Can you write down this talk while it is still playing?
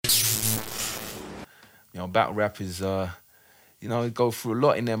battle rappers, go through a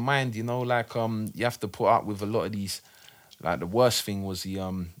lot in their mind. You have to put up with a lot of these. Like the worst thing was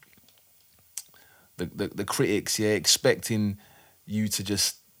the critics, expecting you to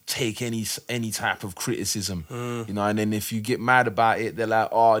just take any type of criticism, and then if you get mad about it, they're like,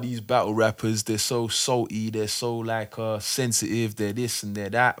 oh, these battle rappers, they're so salty, they're so like sensitive, they're this and they're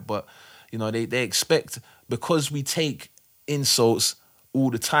that. But they expect, because we take insults all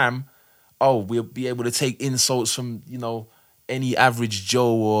the time, we'll be able to take insults from any average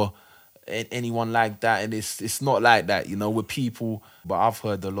Joe or anyone like that, and it's not like that. We're people. But I've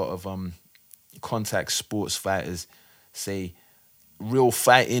heard a lot of contact sports fighters say real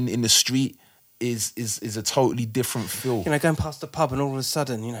fighting in the street is a totally different feel. Going past the pub and all of a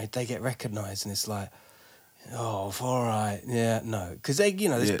sudden, they get recognised and it's like, oh, all right, yeah, no, because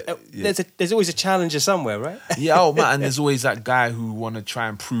there's always a challenger somewhere, right? Yeah, man, and there's always that guy who want to try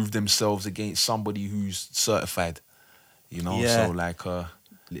and prove themselves against somebody who's certified. So like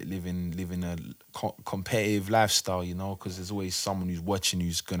living a competitive lifestyle, because there's always someone who's watching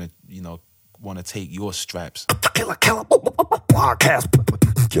who's gonna want to take your stripes. Killer podcast.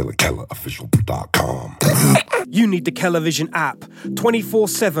 KillerOfficial.com. You need the Kellervision app.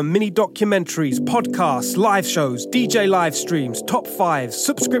 24/7 mini documentaries, podcasts, live shows, DJ live streams, top fives,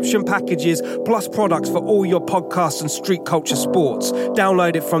 subscription packages, plus products for all your podcasts and street culture sports.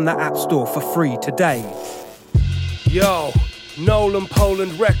 Download it from the App Store for free today. Yo, Nolan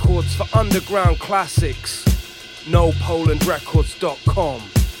Poland Records for underground classics. NoPolandRecords.com.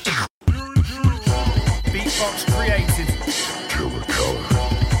 Beatbox created. Killer.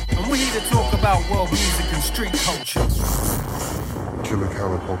 And we're here to talk about world music and street culture.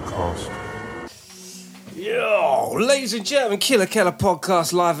 Killer Podcast. Yo, ladies and gentlemen, Killer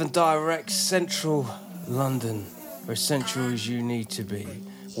Podcast live and direct, Central London, where central as you need to be,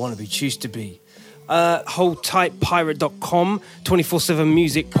 want to be, choose to be. Hold tight, pirate.com, 24/7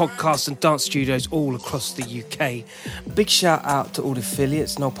 music, podcasts and dance studios all across the UK. Big shout out to all the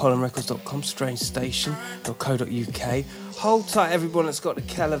affiliates, NoPolandRecords.com, StrangeStation.co.uk. Hold tight, everyone that's got the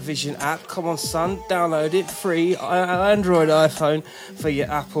Kellervision app. Come on, son, download it, free, Android, iPhone, for your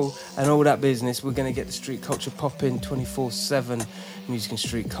Apple and all that business. We're going to get the street culture popping 24/7. Music and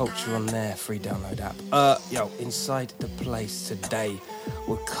street culture on there, free download app. Inside the place today,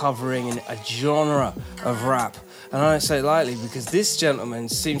 we're covering a genre of rap, and I don't say it lightly because this gentleman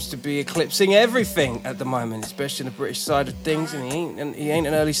seems to be eclipsing everything at the moment, especially on the British side of things, and he ain't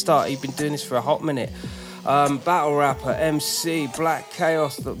an early start. He's been doing this for a hot minute. Battle rapper, MC, Black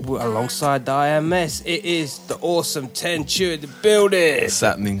Chaos, alongside the IMS. It is the awesome Tenchu in the building. What's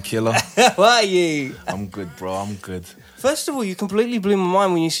happening, Killer? How are you? I'm good, bro. I'm good. First of all, you completely blew my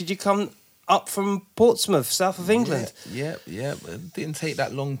mind when you said you come up from Portsmouth, south of England. Yeah. It didn't take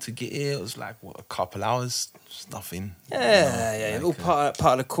that long to get here. It was like, a couple hours? Just nothing. All part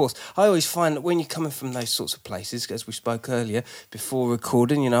of the course. I always find that when you're coming from those sorts of places, as we spoke earlier before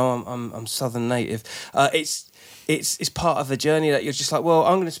recording, I'm Southern native. It's part of the journey that you're just like, well,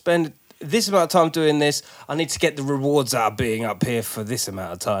 I'm going to spend this amount of time doing this. I need to get the rewards out of being up here for this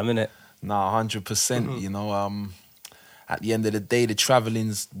amount of time, innit? No, 100%. At the end of the day, the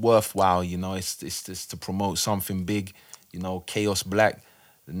travelling's worthwhile, It's just to promote something big, Chaos Black,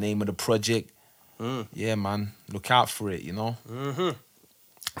 the name of the project. Yeah, man, look out for it, Mm-hmm.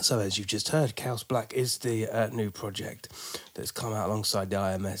 So as you've just heard, Chaos Black is the new project that's come out alongside the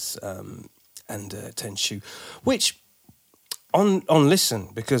IMS and Tenchu, which on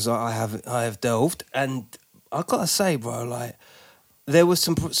listen, because I have delved, and I've got to say, bro, like, there were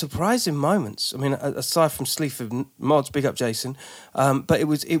some surprising moments. I mean, aside from Sleaford Mods, big up Jason, but it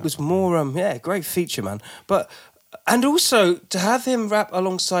was more great feature, man. And also to have him rap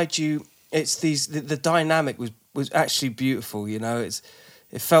alongside you, it's the dynamic was actually beautiful.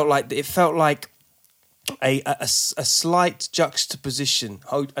 It felt like a slight juxtaposition,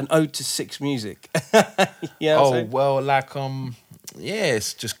 an ode to Six music.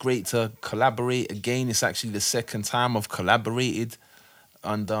 It's just great to collaborate again. It's actually the second time I've collaborated.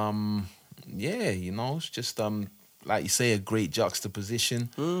 And it's just like you say, a great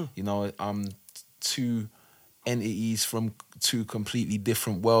juxtaposition. Two entities from two completely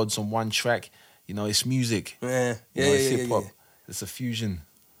different worlds on one track. It's music. It's hip hop. It's a fusion,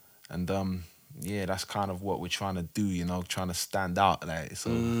 and that's kind of what we're trying to do. Trying to stand out. Like so.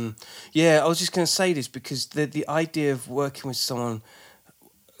 I was just going to say this because the idea of working with someone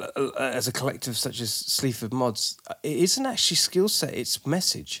as a collective such as Sleaford Mods, it isn't actually skill set, it's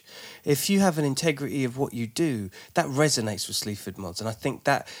message. If you have an integrity of what you do, that resonates with Sleaford Mods. And I think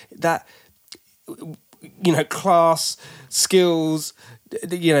that class, skills,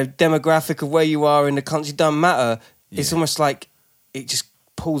 demographic of where you are in the country don't matter. It's almost like it just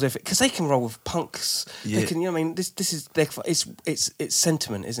pulls everything because they can roll with punks. They can, this is it's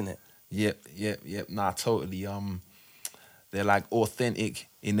sentiment, isn't it? Yep. Nah, totally. They're like authentic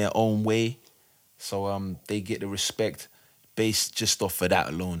in their own way, so they get the respect based just off of that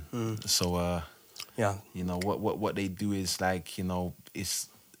alone. So what they do is like it's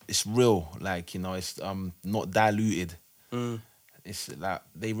real, like it's not diluted. It's like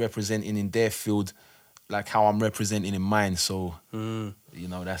they representing in their field like how I'm representing in mine, so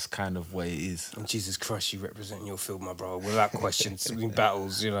that's kind of what it is. And Jesus Christ, you represent your field, my bro, without question. In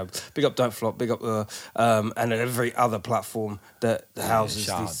battles, big up Don't Flop, big up and every other platform that houses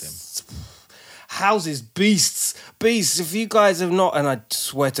houses beasts. If you guys have not, and I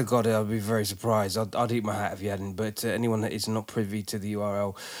swear to God, I'd be very surprised. I'd eat my hat if you hadn't. But anyone that is not privy to the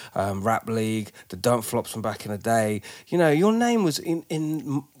URL, Rap League, the Don't Flops from back in the day, your name was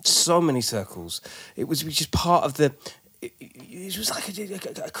in so many circles. It was just part of the. It was like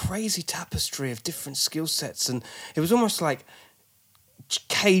a crazy tapestry of different skill sets, and it was almost like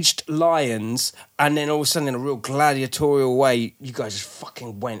caged lions, and then all of a sudden in a real gladiatorial way, you guys just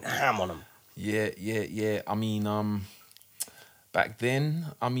fucking went ham on them. Yeah. I mean, back then,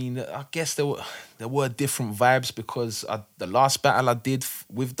 I guess there were different vibes because the last battle I did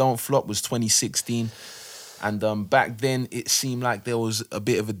with Don't Flop was 2016, and back then it seemed like there was a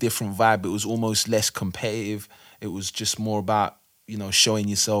bit of a different vibe. It was almost less competitive. It was just more about showing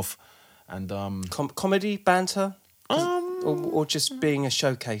yourself and comedy banter, or just being a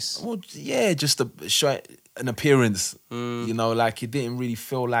showcase. Well, yeah, just an appearance. Like it didn't really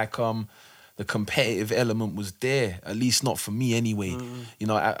feel like the competitive element was there, at least not for me anyway.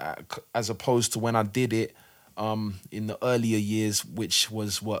 As opposed to when I did it in the earlier years, which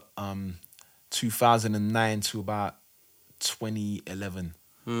was 2009 to about 2011.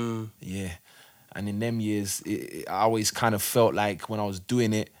 Yeah, and in them years, I always kind of felt like when I was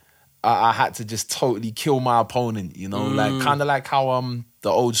doing it, I had to just totally kill my opponent. Like kind of like how the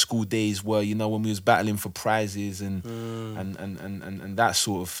old school days were. When we was battling for prizes and that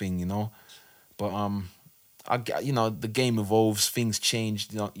sort of thing. But the game evolves, things change.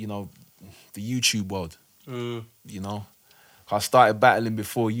 The YouTube world. I started battling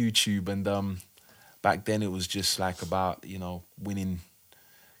before YouTube, and back then it was just like about winning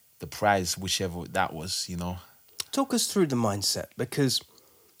the prize, whichever that was. Talk us through the mindset, because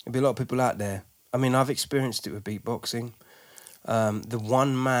there'll be a lot of people out there. I've experienced it with beatboxing. The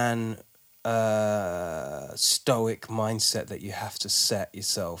one man stoic mindset that you have to set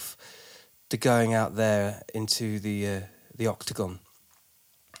yourself to going out there into the octagon.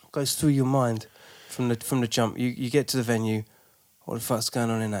 What goes through your mind from the jump? You get to the venue. What the fuck's going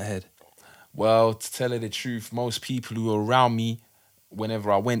on in that head? Well, to tell you the truth, most people who were around me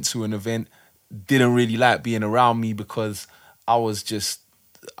whenever I went to an event didn't really like being around me because I was just,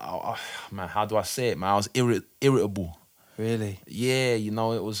 man, how do I say it, man? I was irritable. Really? Yeah, it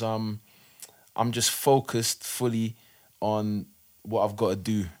was, I'm just focused fully on what I've got to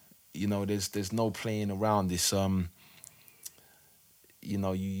do. There's no playing around this.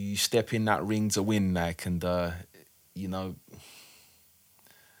 You step in that ring to win, like, and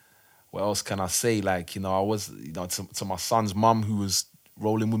what else can I say? Like, I was, to my son's mum who was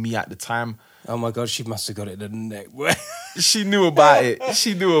rolling with me at the time. Oh my God, she must have got it in the neck. She knew about it.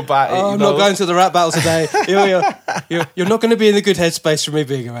 I'm not going to the rap battle today. You're not going to be in a good headspace for me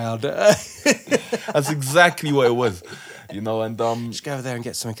being around. That's exactly what it was. And just go over there and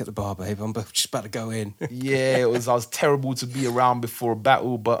get something at the bar, babe. I'm just about to go in. Yeah, I was terrible to be around before a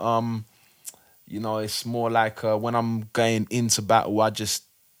battle, but it's more like when I'm going into battle, I just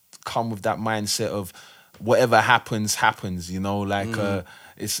come with that mindset of whatever happens.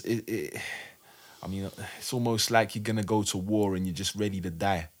 It's almost like you're gonna go to war and you're just ready to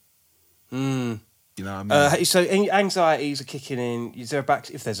die. You know what I mean? So anxieties are kicking in. Is there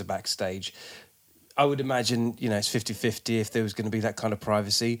if there's a backstage? I would imagine, it's 50-50 if there was going to be that kind of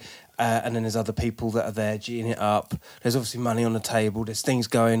privacy. And then there's other people that are there geeing it up. There's obviously money on the table. There's things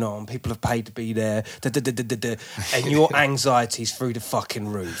going on. People have paid to be there. And your anxiety's through the fucking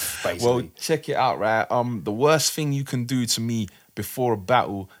roof, basically. Well, check it out, right? The worst thing you can do to me before a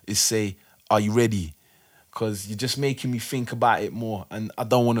battle is say, "Are you ready?" Because you're just making me think about it more. And I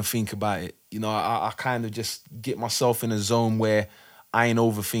don't want to think about it. I kind of just get myself in a zone where I ain't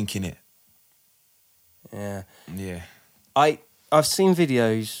overthinking it. Yeah. I've seen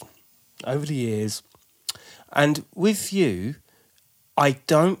videos over the years, and with you, I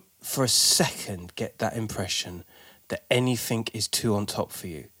don't for a second get that impression that anything is too on top for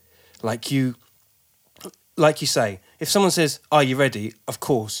you. Like you like you say, if someone says, "Are you ready?" Of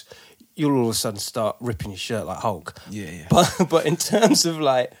course, you'll all of a sudden start ripping your shirt like Hulk. Yeah. But in terms of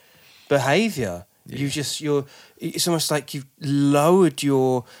like behavior, it's almost like you've lowered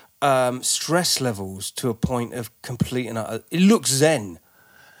your stress levels to a point of complete and utter. It looks zen.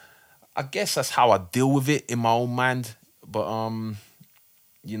 I guess that's how I deal with it in my own mind. But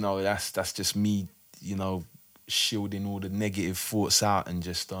that's just me, shielding all the negative thoughts out and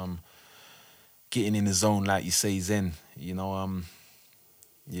just getting in the zone, like you say, zen.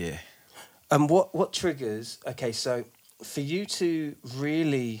 Yeah. And what triggers? Okay, so for you to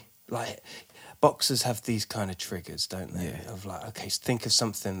really like, boxers have these kind of triggers, don't they? Yeah. Of like, okay, think of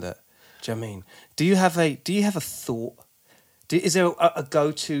something that. Do you know what I mean? Do you have a thought? Is there a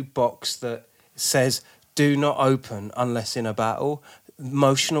go-to box that says "Do not open unless in a battle"?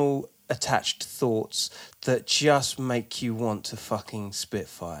 Emotional attached thoughts that just make you want to fucking spit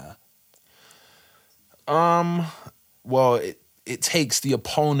fire. Well, it takes the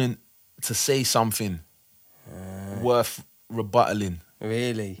opponent to say something worth rebuttaling.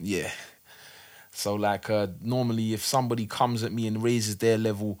 Really? Yeah. So like normally if somebody comes at me and raises their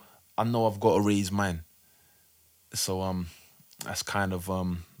level, I know I've got to raise mine. So that's kind of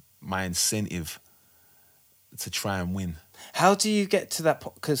my incentive to try and win. How do you get to that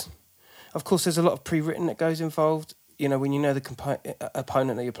point? Because, of course, there's a lot of pre-written that goes involved, when you know the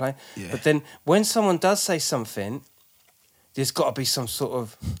opponent that you're playing. Yeah. But then when someone does say something, there's got to be some sort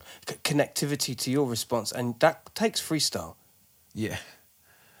of connectivity to your response, and that takes freestyle. Yeah.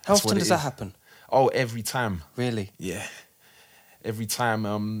 How That's often what does it that is. happen? Oh, every time. Really? Yeah. Every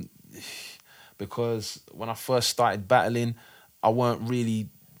time. Because when I first started battling, I weren't really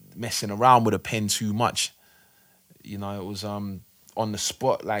messing around with a pen too much. It was on the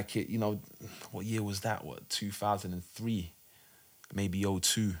spot, like it, what year was that? 2003? Maybe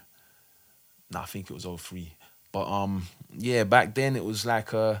 02. No, I think it was 03. But yeah, back then it was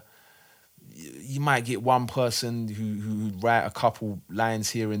like you might get one person who'd write a couple lines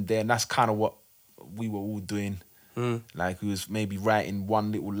here and there, and that's kind of what we were all doing. Like who was maybe writing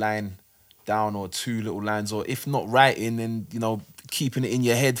one little line down or two little lines, or if not writing, then keeping it in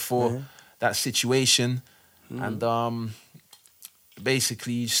your head for that situation. And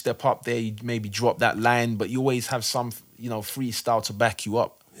basically you step up there, you maybe drop that line, but you always have some freestyle to back you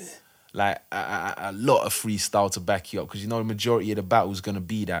up. Like a lot of freestyle to back you up, because the majority of the battle is going to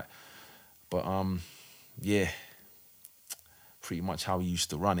be that. But yeah, pretty much how we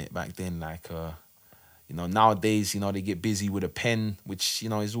used to run it back then. Like nowadays they get busy with a pen, which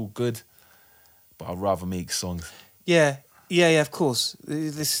is all good, but I'd rather make songs. Yeah, of course.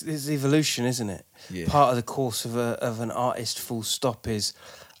 This is evolution, isn't it? Yeah. Part of the course of an artist, full stop, is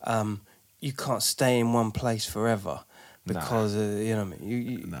you can't stay in one place forever because you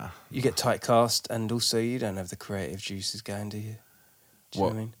get typecast, and also you don't have the creative juices going, do you? Do you know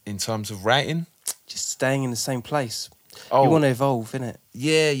what I mean? In terms of writing? Just staying in the same place. Oh, you want to evolve, innit?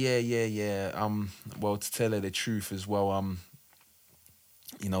 Yeah. Well, to tell her the truth as well,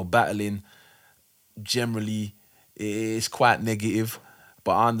 battling generally is quite negative,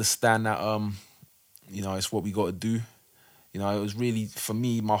 but I understand that it's what we got to do. It was really, for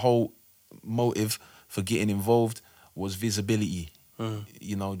me, my whole motive for getting involved was visibility.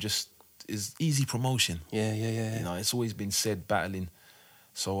 Just is easy promotion. Yeah. It's always been said, battling.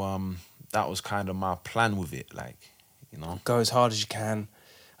 So that was kind of my plan with it, like, Go as hard as you can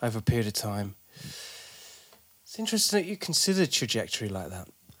over a period of time. It's interesting that you consider trajectory like that.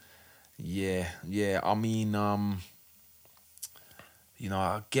 Yeah. I mean, I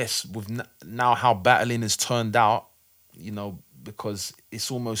guess with now how battling has turned out, because it's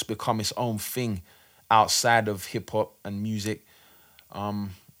almost become its own thing outside of hip hop and music.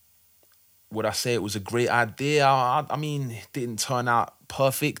 Would I say it was a great idea? I mean, it didn't turn out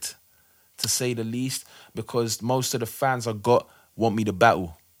perfect, to say the least, because most of the fans I got want me to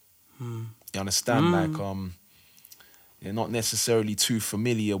battle. You understand? Like, they're not necessarily too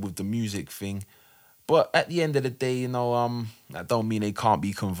familiar with the music thing. But at the end of the day, that don't mean they can't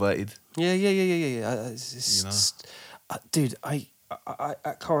be converted. Yeah. Dude, I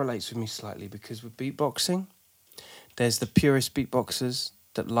it correlates with me slightly, because with beatboxing, there's the purist beatboxers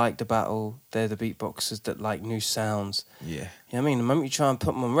that like the battle. They're the beatboxers that like new sounds. Yeah. You know what I mean? The moment you try and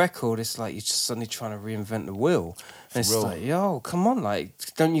put them on record, it's like you're just suddenly trying to reinvent the wheel. And it's real. like, yo, come on, like,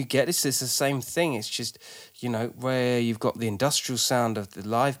 don't you get this? It's the same thing. It's just, where you've got the industrial sound of the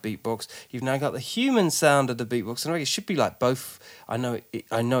live beatbox, you've now got the human sound of the beatbox. And it should be like both. I know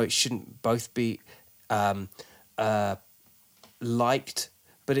it shouldn't both be liked,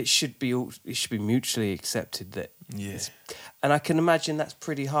 but it should be mutually accepted that. Yeah. And I can imagine that's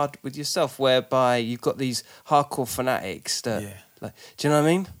pretty hard with yourself, whereby you've got these hardcore fanatics that, Yeah. like, do you know what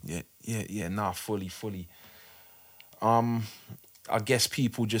I mean? Yeah. Nah, fully. I guess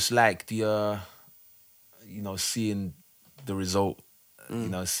people just like the, seeing the result,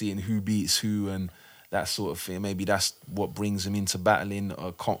 seeing who beats who and that sort of thing. Maybe that's what brings them into battling.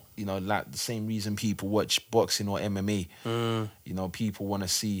 Like the same reason people watch boxing or MMA. People want to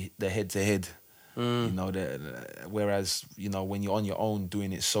see the head-to-head. Whereas when you're on your own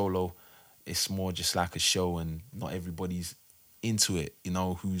doing it solo, it's more just like a show, and not everybody's into it.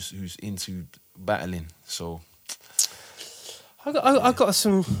 Who's into battling. So I got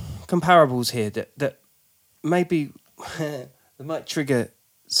some comparables here that maybe they might trigger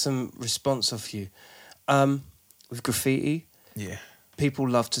some response off you. With graffiti, yeah, people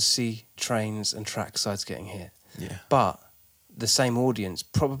love to see trains and tracksides getting hit. Yeah. But the same audience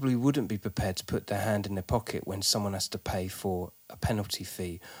probably wouldn't be prepared to put their hand in their pocket when someone has to pay for a penalty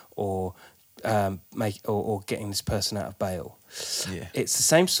fee or or getting this person out of bail. Yeah. It's the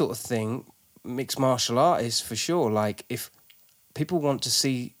same sort of thing. Mixed martial artists, for sure. Like, if people want to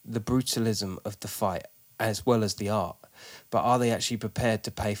see the brutalism of the fight as well as the art, but are they actually prepared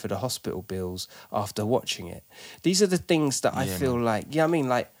to pay for the hospital bills after watching it? These are the things that I feel like,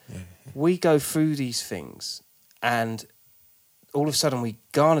 we go through these things and all of a sudden we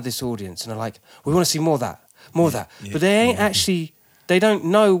garner this audience and are like, we want to see more of that. But they ain't actually, they don't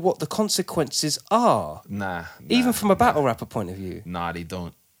know what the consequences are. Nah. Even from a battle rapper point of view. Nah, they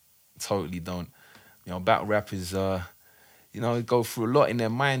don't. Totally don't. Battle rappers, go through a lot in their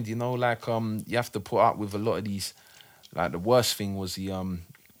mind, you have to put up with a lot of these. Like, the worst thing was the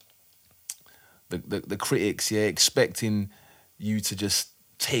critics, expecting you to just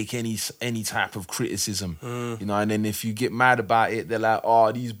take any type of criticism, and then if you get mad about it, they're like,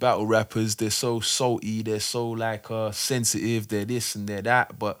 oh, these battle rappers, they're so salty, they're so sensitive, they're this and they're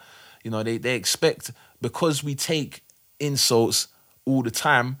that, but they expect, because we take insults all the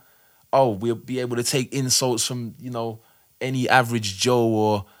time, we'll be able to take insults from any average Joe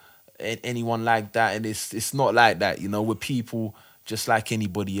or anyone like that, and it's not like that. We're people just like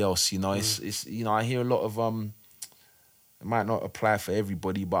anybody else. It's I hear a lot of it might not apply for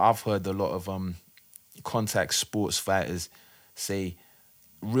everybody, but I've heard a lot of contact sports fighters say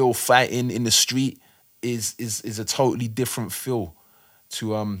real fighting in the street is a totally different feel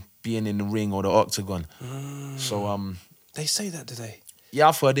to being in the ring or the octagon. So They say that, do they? yeah,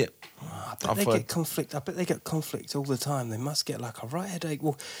 I've heard it. I bet they get conflict. I bet they get conflict all the time. They must get like a right headache.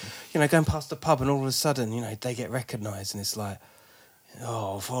 Well, going past the pub and all of a sudden, they get recognised and it's like,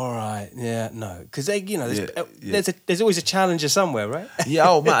 oh, all right, yeah, no, because there's always a challenger somewhere, right?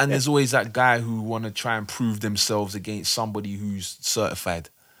 Yeah, man, and there's always that guy who want to try and prove themselves against somebody who's certified.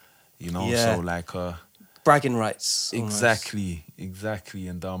 So like bragging rights. Exactly,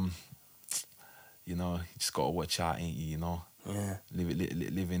 and you just gotta watch out, ain't you? Yeah,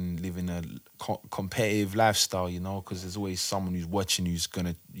 living a competitive lifestyle, because there's always someone who's watching who's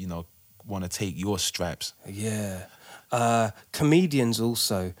gonna, want to take your stripes. Yeah. Comedians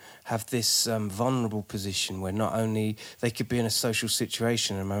also have this vulnerable position where not only they could be in a social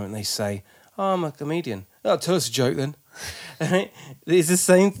situation at a moment, they say, oh, I'm a comedian. Oh, tell us a joke then. It's the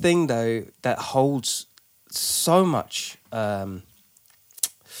same thing, though, that holds so much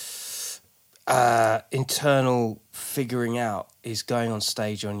internal figuring out, is going on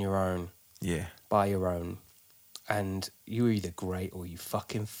stage on your own. Yeah. By your own. And you're either great or you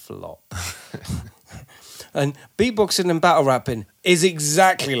fucking flop. And beatboxing and battle rapping is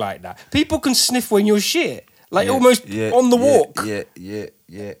exactly like that. People can sniff when you're shit. Almost on the walk. Yeah.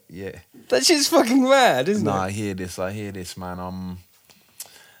 That shit's fucking mad, isn't it? Nah, I hear this, man.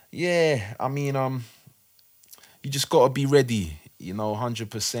 Yeah, I mean, you just gotta be ready,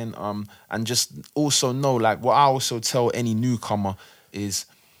 100%. And just also know, like, what I also tell any newcomer is,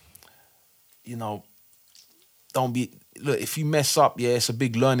 look, if you mess up, it's a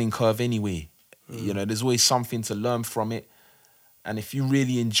big learning curve anyway. There's always something to learn from it. And if you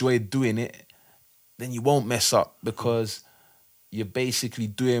really enjoy doing it, then you won't mess up, because you're basically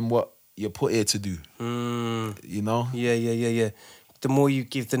doing what you're put here to do. Yeah. The more you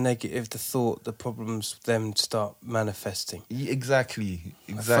give the negative the thought, the problems then start manifesting. Exactly.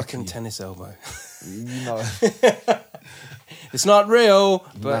 A fucking tennis elbow. It's not real,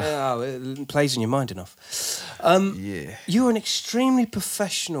 but it plays in your mind enough. You're an extremely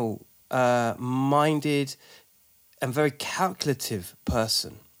professional, minded, and very calculative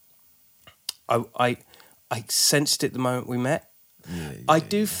person. I sensed it the moment we met. I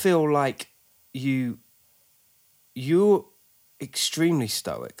do feel like you're extremely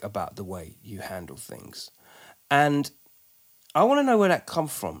stoic about the way you handle things. And I want to know where that come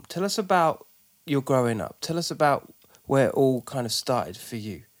from. Tell us about your growing up. Tell us about where it all kind of started for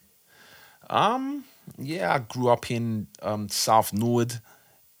you. Yeah, I grew up in South Norwood,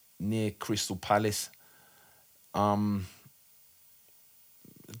 near Crystal Palace. Got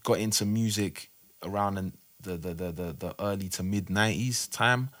into music around the early to mid '90s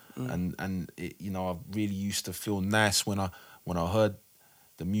time, and it, you know, I really used to feel nice when I heard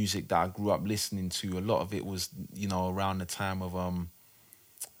the music that I grew up listening to. A lot of it was, you know, around the time of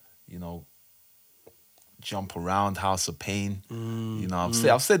you know, Jump Around, House of Pain. You know,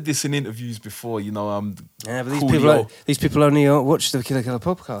 I've said this in interviews before. You know, Yeah, but Coolio. these people only watch the Killer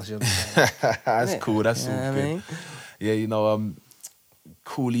podcast. You understand? That's cool. That's all You know what good. I mean? Yeah, you know,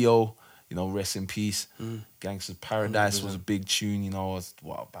 Coolio, you know, rest in peace. Gangsta's Paradise was a big tune. You know, I was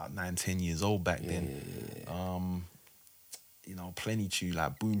about 9-10 years old back then. You know, plenty tune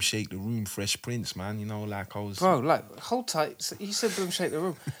like Boom Shake the Room, Fresh Prince, man. You know, like I was. Bro, like, hold tight. So you said Boom Shake the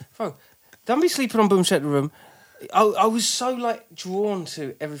Room. Bro, don't be sleeping on Boom Shake the Room. I was so, like, drawn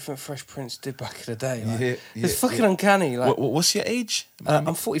to everything Fresh Prince did back in the day. Like, it's fucking uncanny. Like, What's your age?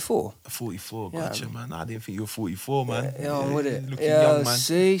 I'm 44. 44, Yeah. gotcha, man. I didn't think you were 44, man. Yeah, I'm with it. Looking Yeah, young, man.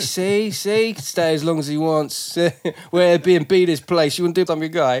 see, he can stay as long as he wants. Where Airbnb this place, you wouldn't do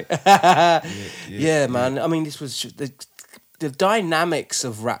something, guy. Yeah, man. I mean, this was just the dynamics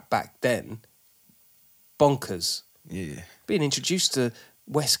of rap back then. Bonkers. Yeah, Being introduced to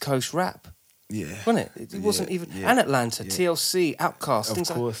West Coast rap, yeah. wasn't it? It wasn't even and Atlanta, TLC, Outkast, Of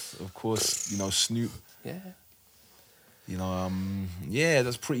things course. You know, Snoop. like. Yeah. You know, yeah.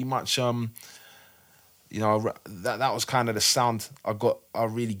 That's pretty much you know, that was kind of the sound I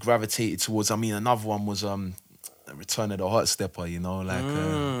really gravitated towards. I mean, another one was Return of the Hot Stepper. You know, like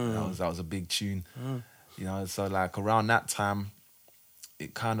that was a big tune. You know, so like around that time,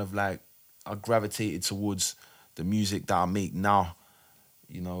 it kind of like I gravitated towards the music that I make now.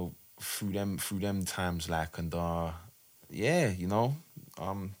 You know, through them times, like, and yeah, you know,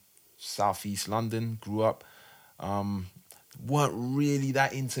 Southeast London, grew up. Weren't really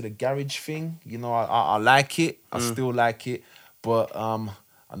that into the garage thing. You know, I like it. I still like it, but I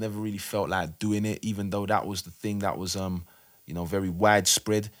never really felt like doing it, even though that was the thing that was you know, very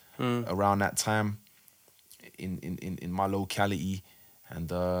widespread around that time in my locality. And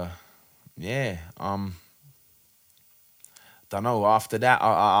yeah, don't know. After that,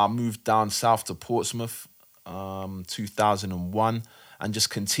 I moved down south to Portsmouth, 2001, and just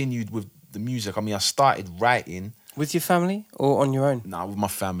continued with the music. I mean, I started writing. With your family or on your own? Nah, with my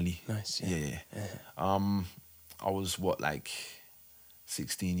family. Nice, Yeah. I was like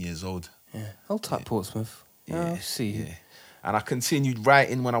 16 years old. Yeah. Hold tight, Portsmouth. Yeah. I'll see you. Yeah. And I continued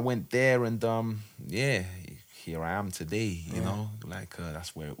writing when I went there, and yeah, here I am today. You know, like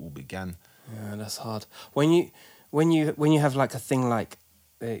that's where it all began. Yeah, that's hard. When you have like a thing like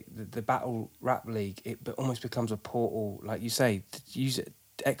the Battle Rap League, it almost becomes a portal. Like you say, use it,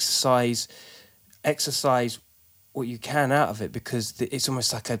 exercise what you can out of it, because it's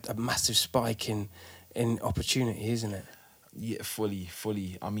almost like a massive spike in opportunity, isn't it? Yeah,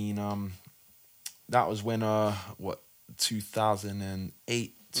 fully. I mean, that was when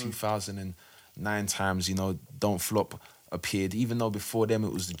 2008, 2009 times, you know, Don't Flop appeared. Even though before them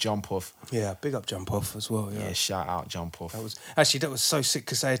it was the Jump Off. Yeah, big up Jump Off as well. Yeah, shout out Jump Off. That was so sick,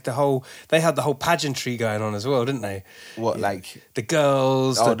 because they had the whole pageantry going on as well, didn't they? What, yeah. like the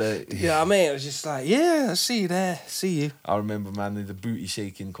girls? Oh, yeah, I mean, it was just like, yeah, I see you there, see you. I remember, man, the booty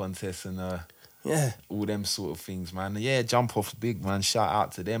shaking contest and yeah, all them sort of things, man. Yeah, Jump Off's big, man. Shout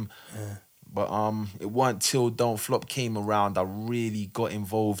out to them. Yeah. But it wasn't till Don't Flop came around I really got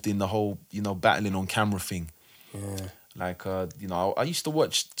involved in the whole, you know, battling on camera thing. Yeah. Like, you know, I used to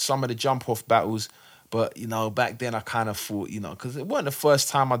watch some of the Jump Off battles, but, you know, back then I kind of thought, you know, because it wasn't the first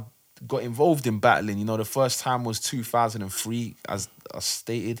time I got involved in battling. You know, the first time was 2003, as I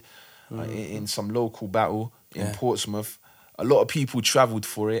stated, in some local battle in Portsmouth. A lot of people travelled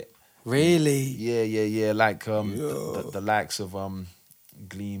for it. Really? Yeah. Like the likes of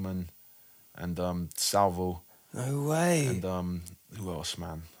Gleeman and Salvo. No way. And who else,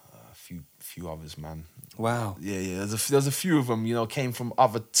 man? A few others, man. Wow. Yeah. There's a few of them, you know, came from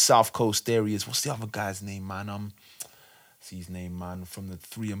other South Coast areas. What's the other guy's name, man? See his name, man, from the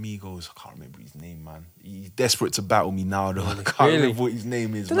Three Amigos. I can't remember his name, man. He's desperate to battle me now, though. I can't remember what his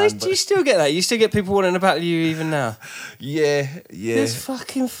name is, do man. Do you still get that? You still get people wanting to battle you even now? Yeah. It's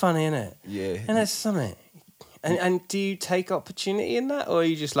fucking funny, isn't it? Yeah. And that's something. And do you take opportunity in that, or are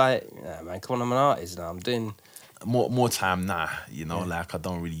you just like, nah, man, come on, I'm an artist now. I'm doing more time now, you know. Like I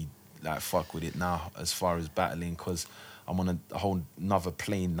don't really like fuck with it now as far as battling, because I'm on a whole another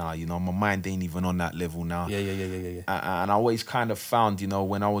plane now. You know, my mind ain't even on that level now. Yeah. And I always kind of found, you know,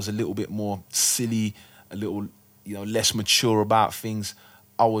 when I was a little bit more silly, a little, you know, less mature about things,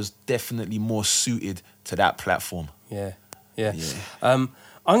 I was definitely more suited to that platform. Yeah. Yeah. I'm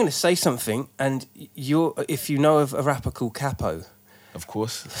going to say something, and if you know of a rapper called Capo, Of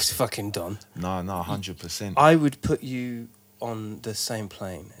course. it's fucking Don. No, 100%. I would put you on the same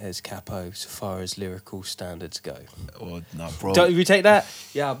plane as Capo so far as lyrical standards go. Or no, bro. Don't you take that?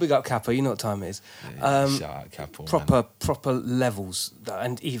 Yeah, big up Capo. You know what time it is. Shout out Capo, Proper levels,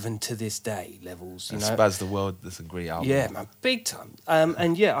 and even to this day, levels. You and know, Spaz the World, that's a great album. yeah, man, big time.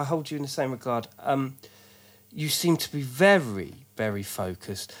 And yeah, I hold you in the same regard. You seem to be very, very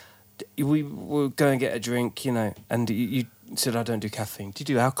focused. We were going to get a drink, you know, and you said I don't do caffeine. Do you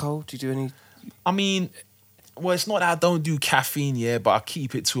do alcohol? Do you do any? I mean, well, it's not that I don't do caffeine, yeah, but I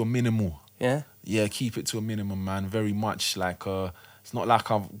keep it to a minimal. Yeah. Yeah, keep it to a minimum, man. Very much like it's not like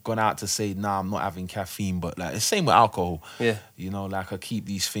I've gone out to say, nah, I'm not having caffeine, but like it's same with alcohol. Yeah. You know, like I keep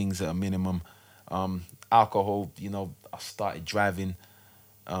these things at a minimum. Alcohol, you know, I started driving,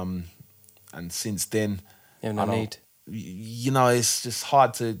 and since then, Yeah, no need. You know, it's just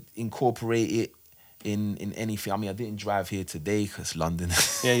hard to incorporate it in anything. I mean, I didn't drive here today because London.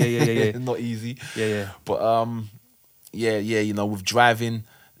 Yeah. Not easy. Yeah. But yeah, you know, with driving,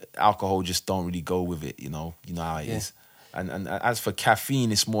 alcohol just don't really go with it. You know how it is. And as for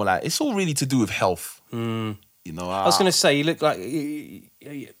caffeine, it's more like it's all really to do with health. You know, I was going to say, you look like,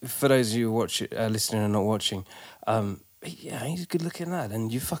 for those of you listening and not watching, yeah, he's a good-looking lad,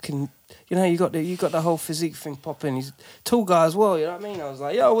 and you fucking, you know, you got the whole physique thing popping. He's a tall guy as well. You know what I mean? I was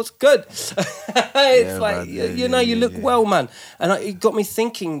like, yo, what's good? It's like, man, you know, you look well, man. And it got me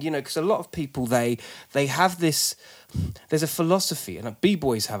thinking, you know, because a lot of people they have this. There's a philosophy, and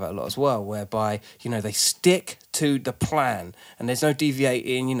b-boys have it a lot as well, whereby, you know, they stick to the plan, and there's no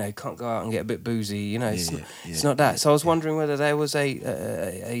deviating. You know, can't go out and get a bit boozy. You know, it's not that. So I was wondering whether there was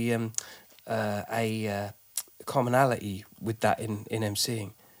a commonality with that in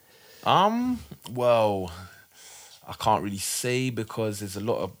MCing. Well, I can't really say because there's a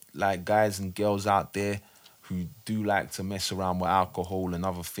lot of like guys and girls out there who do like to mess around with alcohol and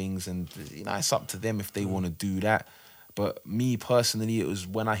other things, and you know, it's up to them if they want to do that. But me personally, it was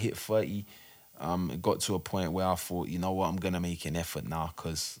when I hit 30, it got to a point where I thought, you know what, I'm gonna make an effort now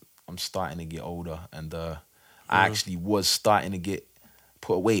because I'm starting to get older, and I actually was starting to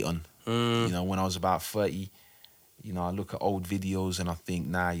put a weight on. You know, when I was about 30, you know, I look at old videos and I think,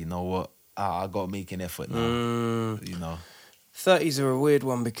 nah, you know what, I got to make an effort now. You know, 30s are a weird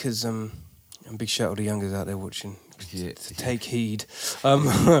one because and big shout out to the youngers out there watching. To take heed.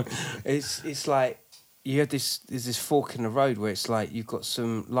 It's like there's this fork in the road where it's like you've got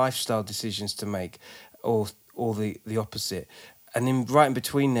some lifestyle decisions to make, or the opposite, and then right in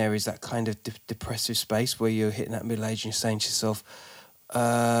between there is that kind of depressive space where you're hitting that middle age and you're saying to yourself,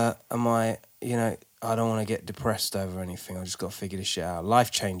 am I, you know, I don't want to get depressed over anything. I just got to figure this shit out.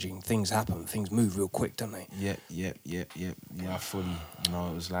 Life changing, things happen, things move real quick, don't they? Yeah, fully. You know,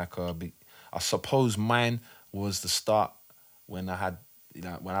 it was like a big. I suppose mine was the start when I had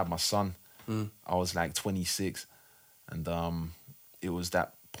my son. I was like 26, and it was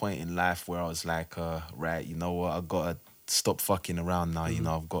that point in life where I was like, right, you know what, I gotta stop fucking around now. You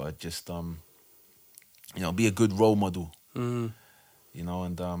know, I've got to just you know, be a good role model. You know,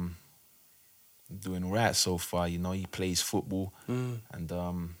 and doing all right so far. You know, he plays football, and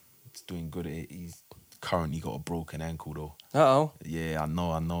he's doing good at it. He's currently got a broken ankle though. Uh-oh. Yeah, I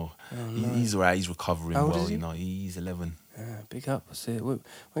know. Oh, no. He's all right. He's recovering How old well. is he? You know, he's 11. Yeah, big up. I see it. Won't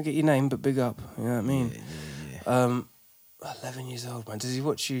get your name, but big up. You know what I mean? Yeah. 11 years old, man. Does he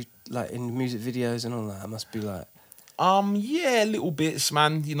watch you like in music videos and all that? It must be like. Yeah, little bits,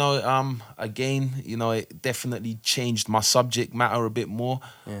 man. You know, again, you know, it definitely changed my subject matter a bit more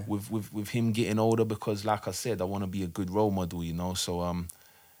with him getting older because, like I said, I want to be a good role model. You know, so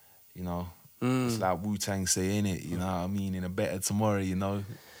you know, it's like Wu-Tang saying it. You know what I mean? In a better tomorrow, you know.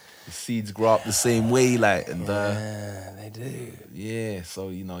 The seeds grow up the same way, like, and yeah, they do. Yeah, so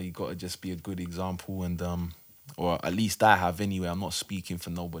you know, you gotta just be a good example, and or at least I have anyway. I'm not speaking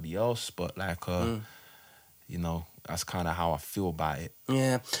for nobody else, but like, you know, that's kind of how I feel about it.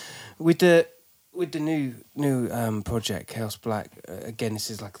 Yeah, with the new project Chaos Black. Again,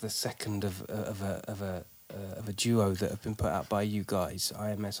 this is like the second of a duo that have been put out by you guys.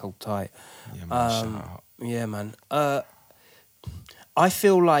 IMS, hold tight. Yeah, man. Shout out. Yeah, man. I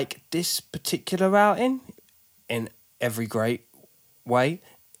feel like this particular outing, in every great way,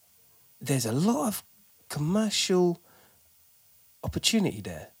 there's a lot of commercial opportunity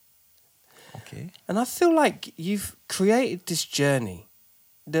there. Okay. And I feel like you've created this journey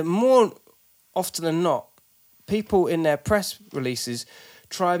that more often than not, people in their press releases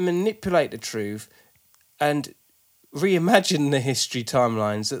try and manipulate the truth and reimagine the history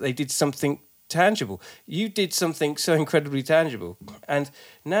timelines that they did something tangible. You did something so incredibly tangible. And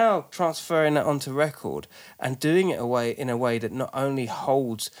now transferring that onto record and doing it in a way that not only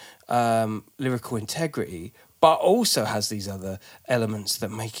holds lyrical integrity, but also has these other elements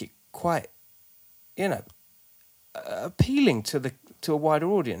that make it quite, appealing to a wider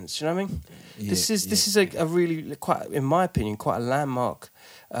audience. You know what I mean? Yeah, This is a really, quite, in my opinion, quite a landmark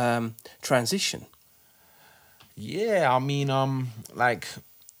transition. Yeah, I mean, like,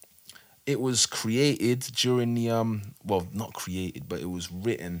 it was created during the well, not created, but it was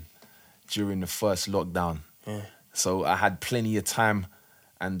written during the first lockdown. Yeah. So I had plenty of time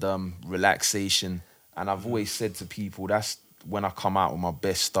and relaxation, and I've always said to people that's when I come out with my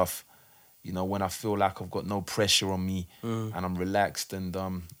best stuff. You know, when I feel like I've got no pressure on me and I'm relaxed and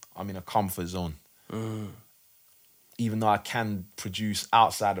I'm in a comfort zone. Even though I can produce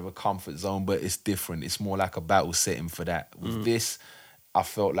outside of a comfort zone, but it's different. It's more like a battle setting for that. With this, I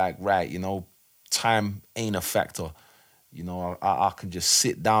felt like, right, time ain't a factor. I can just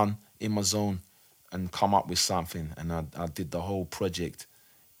sit down in my zone and come up with something. And I did the whole project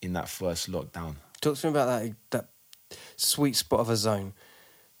in that first lockdown. Talk to me about that sweet spot of a zone.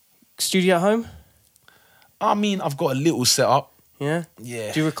 Studio at home? I mean, I've got a little setup. Yeah?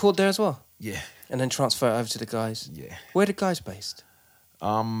 Yeah. Do you record there as well? Yeah. And then transfer it over to the guys? Yeah. Where are the guys based?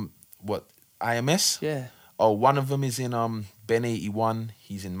 What, IMS? Yeah. Oh, one of them is in Ben 81.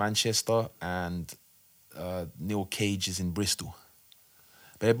 He's in Manchester, and Neil Cage is in Bristol.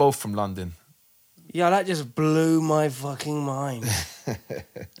 But they're both from London. Yeah, that just blew my fucking mind.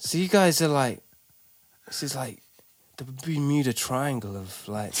 So you guys are like, this is like the Bermuda Triangle of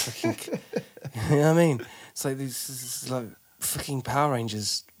like fucking, you know what I mean? It's like this is like fucking Power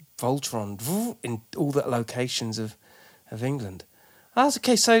Rangers, Voltron, in all the locations of England. That's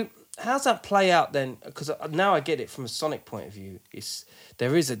okay. So how's that play out then? Because now I get it from a sonic point of view.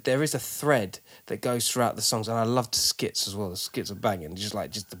 There is a thread that goes throughout the songs, and I love the skits as well. The skits are banging, just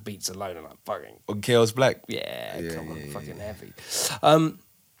the beats alone are like fucking. On Chaos Black? Yeah, Yeah, come on, yeah, fucking heavy.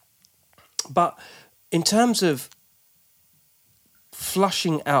 But in terms of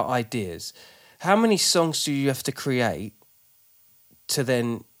flushing out ideas, how many songs do you have to create to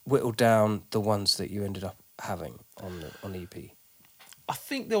then whittle down the ones that you ended up having on the EP? I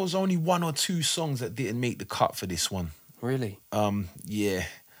think there was only 1 or 2 songs that didn't make the cut for this one. Really? Yeah.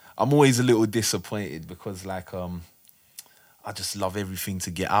 I'm always a little disappointed because I just love everything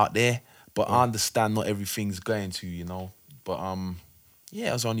to get out there. But I understand not everything's going to, But yeah,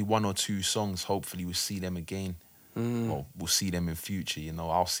 it was only 1 or 2 songs. Hopefully we'll see them again. Well, we'll see them in future,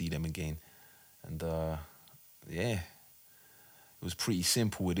 I'll see them again. And yeah. It was pretty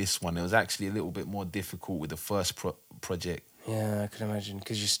simple with this one. It was actually a little bit more difficult with the first project. Yeah, I can imagine,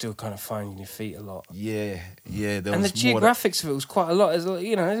 because you're still kind of finding your feet a lot. Yeah. There And the was more geographics of it was quite a lot. There's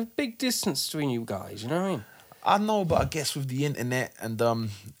a big distance between you guys, you know what I mean? I know, but I guess with the internet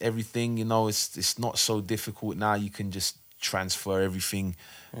and everything, it's not so difficult now. You can just transfer everything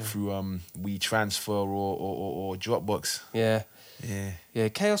through WeTransfer or Dropbox. Yeah. Yeah.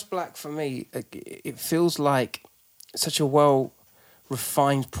 Chaos Black, for me, it feels like such a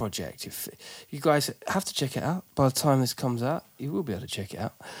well-refined project. If you guys have to check it out. By the time this comes out, you will be able to check it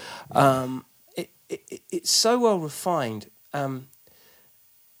out. It's so well-refined.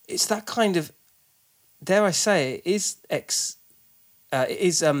 It's that kind of, dare I say, it is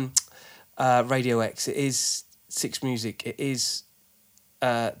Radio X, it is Six Music, it is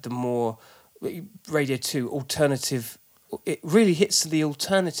the more Radio 2 alternative. It really hits the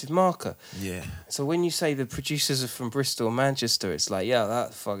alternative marker. Yeah. So when you say the producers are from Bristol or Manchester, it's like, yeah,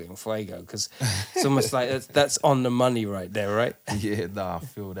 that's fucking fuego, because it's almost like that's on the money right there, right? Yeah, I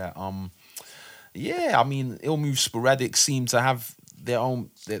feel that. Yeah, I mean, Ill Move Sporadic seem to have their own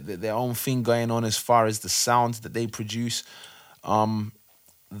thing going on as far as the sounds that they produce.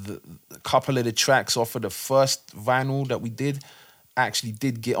 The couple of the tracks off of the first vinyl that we did actually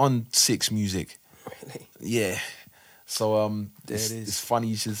did get on Six Music. Really? Yeah. So There it is. it's funny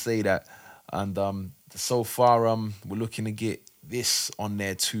you should say that. And so far we're looking to get this on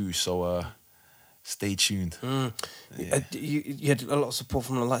there too. So stay tuned. Yeah. You had a lot of support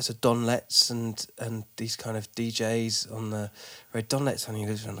from the likes of Don Letts and these kind of DJs on the Red. Don Letts only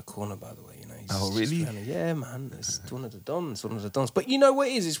lives around the corner, by the way. He's Oh, really? Yeah, man. It's one of the dons. But you know what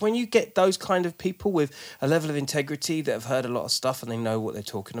it is? It's when you get those kind of people with a level of integrity that have heard a lot of stuff and they know what they're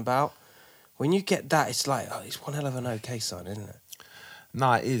talking about. When you get that, it's like, it's one hell of an okay sign, isn't it?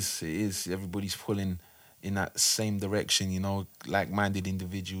 Nah, it is. It is. Everybody's pulling in that same direction, like-minded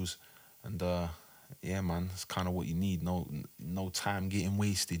individuals, and yeah, man, it's kind of what you need. No time getting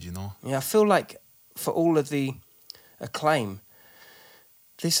wasted. Yeah, I feel like for all of the acclaim,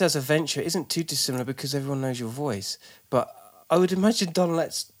 this as a venture isn't too dissimilar because everyone knows your voice. But I would imagine Don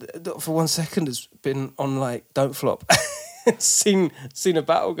Letts, for 1 second, has been on like Don't Flop, seen a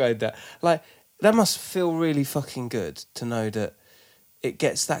battle go down. Like that must feel really fucking good to know that it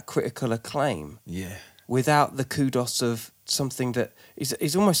gets that critical acclaim. Yeah. Without the kudos of something that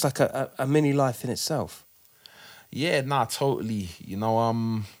is almost like a mini life in itself. Yeah, nah, totally.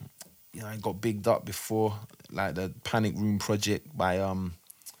 I got bigged up before, like the Panic Room project by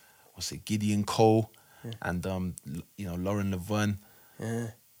Gideon Cole, and Lauren Laverne. Yeah.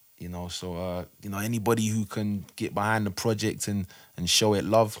 So anybody who can get behind the project and show it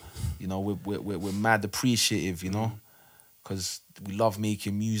love, we're mad appreciative, because we love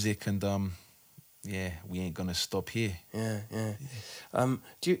making music, and yeah, we ain't gonna stop here. Yeah.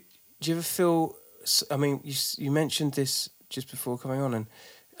 Do you ever feel? I mean, you mentioned this just before coming on,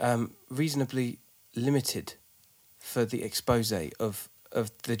 and reasonably limited for the expose of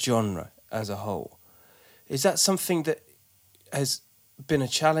the genre as a whole. Is that something that has been a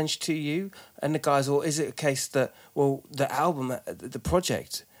challenge to you and the guys, or is it a case that the album, the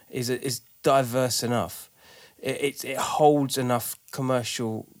project is diverse enough, it holds enough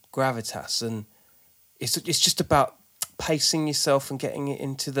commercial gravitas, and it's just about pacing yourself and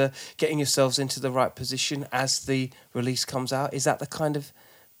getting yourselves into the right position as the release comes out? Is that the kind of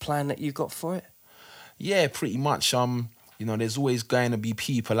plan that you got for it? Yeah, pretty much. There's always going to be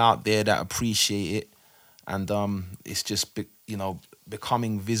people out there that appreciate it, and it's just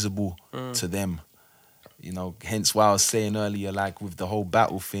becoming visible to them. Hence why I was saying earlier, like with the whole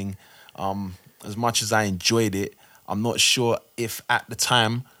battle thing, as much as I enjoyed it, I'm not sure if at the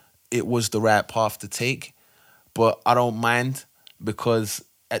time it was the right path to take, but I don't mind, because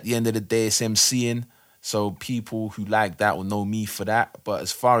at the end of the day, it's MCing, so people who like that will know me for that. But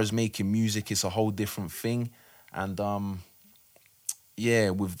as far as making music, it's a whole different thing, and yeah,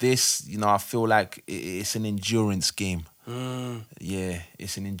 with this, I feel like it's an endurance game. Yeah,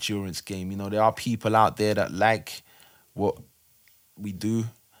 it's an endurance game. There are people out there that like what we do,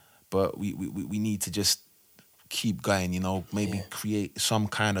 but we need to just keep going, maybe create some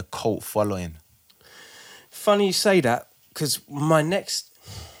kind of cult following. Funny you say that, because my next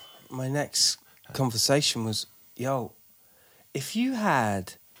conversation was, if you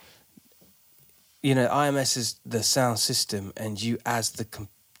had, IMS as the sound system and you as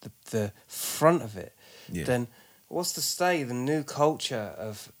the front of it, then what's to say the new culture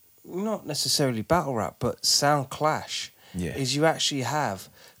of not necessarily battle rap but sound clash is you actually have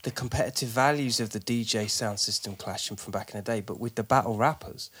the competitive values of the DJ sound system clashing from back in the day, but with the battle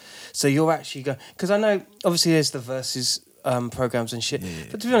rappers. So you're actually going, because I know obviously there's the versus programs and shit,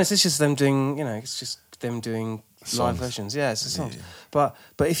 but to be honest, it's just them doing, live versions. Yeah, it's the songs. But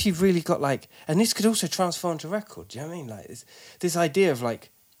if you've really got and this could also transform to record. Do you know what I mean? Like this idea of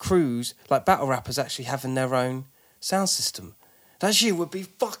crews, battle rappers actually having their own sound system. That shit would be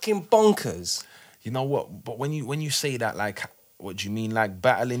fucking bonkers. You know what? But when you say that, what do you mean?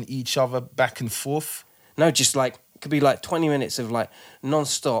 Battling each other back and forth? No, just it could be 20 minutes of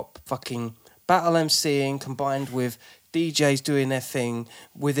non-stop fucking battle MCing combined with DJs doing their thing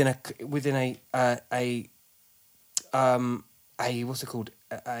within a what's it called?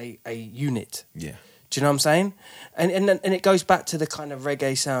 A unit. Yeah. Do you know what I'm saying? And it goes back to the kind of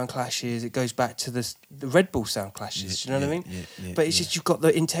reggae sound clashes. It goes back to the Red Bull sound clashes. Do you know what I mean? Yeah, but it's just you've got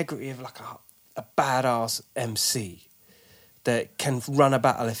the integrity of a badass MC that can run a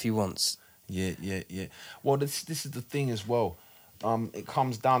battle if he wants. Yeah. Well, this is the thing as well. It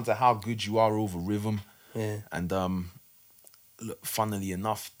comes down to how good you are over rhythm. Yeah. And look, funnily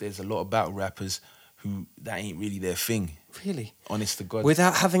enough, there's a lot of battle rappers who that ain't really their thing. Really? Honest to God.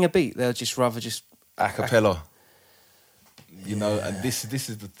 Without having a beat, they'll just rather just a cappella. And this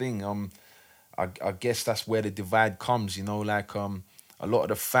is the thing. I guess that's where the divide comes. A lot of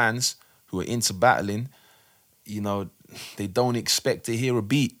the fans who are into battling, they don't expect to hear a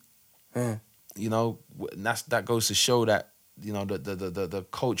beat. Yeah. That goes to show that the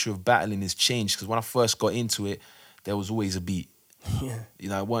culture of battling has changed. Because when I first got into it, there was always a beat. Yeah.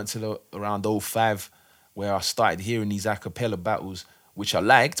 It weren't till around 2005 where I started hearing these a cappella battles, which I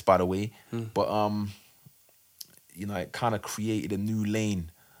liked, by the way. But it kind of created a new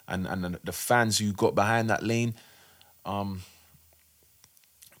lane, and the fans who got behind that lane,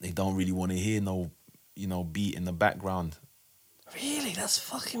 they don't really want to hear no beat in the background. Really? That's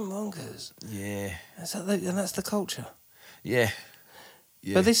fucking bonkers. Yeah. And that's the culture. Yeah.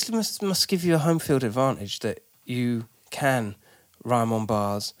 Yeah. But this must give you a home field advantage that you can rhyme on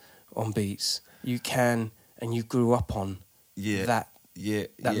bars, on beats. You can, and you grew up on yeah, that yeah,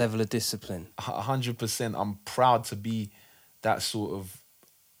 level of discipline. 100%. I'm proud to be that sort of,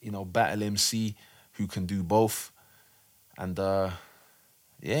 battle MC who can do both. And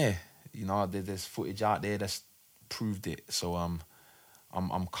yeah, there's footage out there that's proved it. So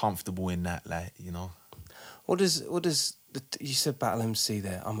I'm comfortable in that, like, What does you said battle MC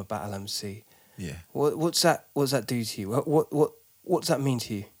there? I'm a battle MC. Yeah. What's that do to you? What's that mean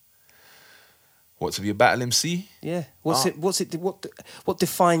to you? What, to be a battle MC? Yeah. What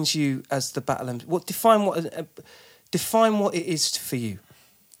defines you as the battle MC? Define what it is for you.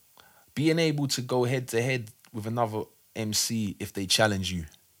 Being able to go head to head with another MC if they challenge you,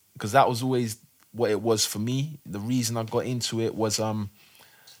 because that was always what it was for me. The reason I got into it was I'd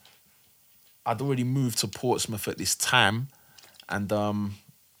already moved to Portsmouth at this time, and I'd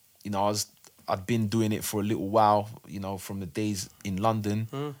been doing it for a little while, from the days in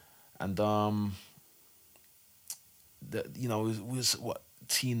London, and it was what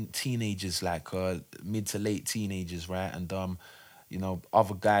teenagers, like mid to late teenagers, right? And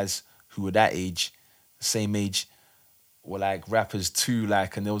other guys who were that age, same age, were like rappers too,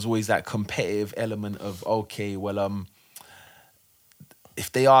 like, and there was always that competitive element of, okay, well,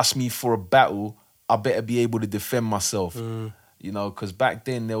 if they ask me for a battle, I better be able to defend myself, because back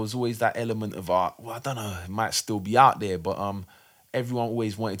then there was always that element of, well, I don't know, it might still be out there, but everyone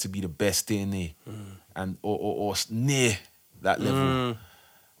always wanted to be the best in there, and or near that level,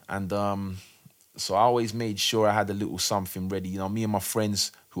 and so I always made sure I had a little something ready. Me and my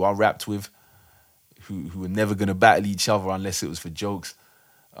friends who I rapped with, who were never gonna battle each other unless it was for jokes.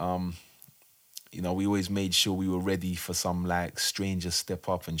 We always made sure we were ready for some like stranger step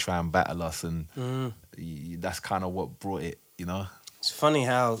up and try and battle us, and that's kind of what brought it. It's funny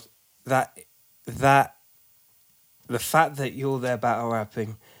how that the fact that you're there battle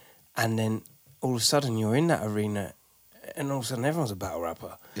rapping, and then all of a sudden you're in that arena, and all of a sudden everyone's a battle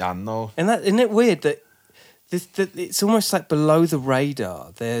rapper. Yeah, I know. And isn't it weird that it's almost like below the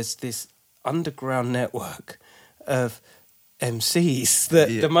radar. There's this underground network of MCs that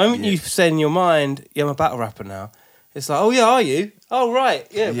the moment you say in your mind, yeah, I'm a battle rapper now, it's like, oh yeah, are you? Oh right,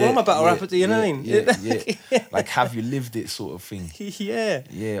 yeah, well I'm a battle rapper, do you know what I mean? Yeah. Like, have you lived it sort of thing? Yeah.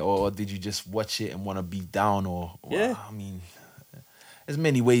 Yeah, or did you just watch it and want to be down, or yeah. I mean, there's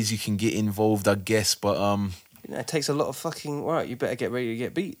many ways you can get involved, I guess, but it takes a lot of fucking, right, you better get ready to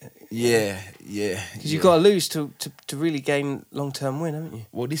get beat. Yeah. Because you've got to lose to really gain long-term win, haven't you?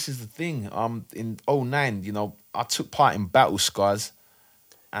 Well, this is the thing. In 2009, I took part in Battle Scars,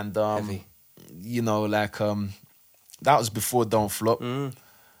 and Heavy. That was before Don't Flop,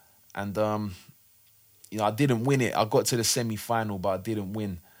 and I didn't win it. I got to the semi-final, but I didn't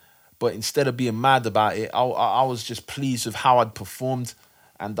win. But instead of being mad about it, I was just pleased with how I'd performed,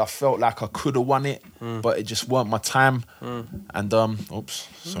 and I felt like I could have won it, but it just weren't my time. And oops,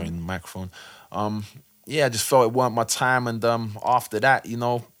 sorry, the microphone. I just felt it weren't my time, and after that,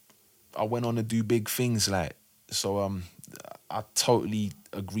 I went on to do big things, like, so. I totally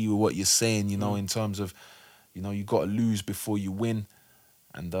agree with what you're saying, in terms of, you got to lose before you win,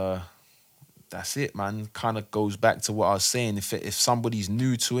 and that's it, man. Kind of goes back to what I was saying. If somebody's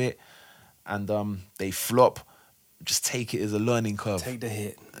new to it and they flop, just take it as a learning curve. Take the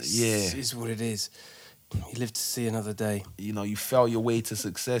hit. Yeah, it is what it is. You live to see another day. You fail your way to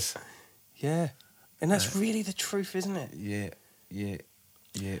success. Yeah, and that's really the truth, isn't it? Yeah.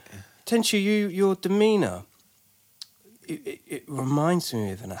 Tenchu, your demeanour, it reminds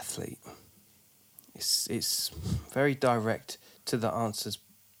me of an athlete. It's very direct to the answers,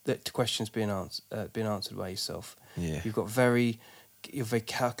 to questions being answered by yourself. Yeah. You're very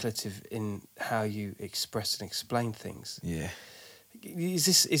calculative in how you express and explain things. Yeah. Is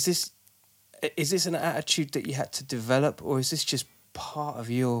this an attitude that you had to develop, or is this just part of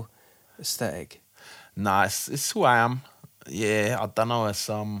your aesthetic? Nah, it's who I am. Yeah, I don't know.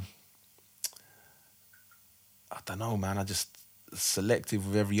 I don't know, man. I just selective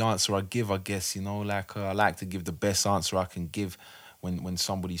with every answer I give, I guess, like I like to give the best answer I can give when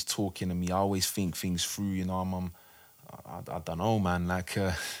somebody's talking to me. I always think things through, I don't know, man, like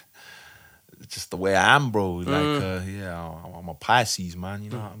just the way I am, bro. Like, I'm a Pisces, man, you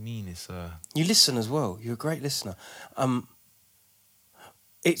know what I mean? It's You listen as well. You're a great listener.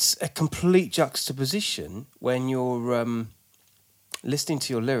 It's a complete juxtaposition when you're listening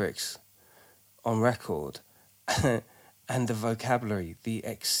to your lyrics on record and the vocabulary, the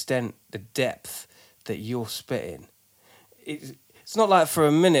extent, the depth that you're spitting. It's not like for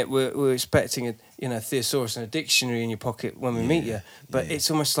a minute we're expecting a thesaurus and a dictionary in your pocket when we meet you, but it's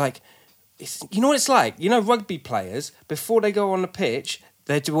almost like you know what it's like. You know, rugby players before they go on the pitch,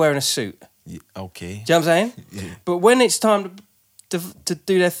 they're wearing a suit. Yeah, okay. Do you know what I'm saying? Yeah. But when it's time to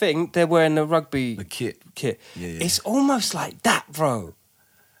do their thing, they're wearing the rugby kit. Yeah. It's almost like that, bro.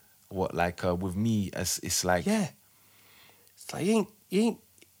 what like with me, it's like It's like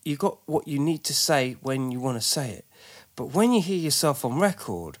you got what you need to say when you want to say it. But when you hear yourself on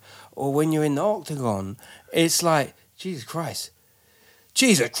record or when you're in the octagon, it's like, Jesus Christ.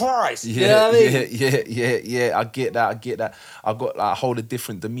 Jesus Christ! Yeah, you know what I mean? yeah. I get that. I got like, I hold a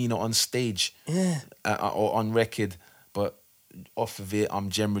different demeanor on stage, or on record, but off of it, I'm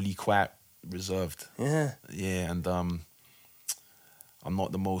generally quite reserved. Yeah. And I'm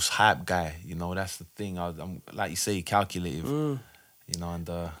not the most hype guy. You know, that's the thing. I'm like you say, calculative. You know, and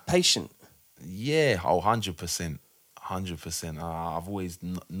Patient. yeah, 100%. I've always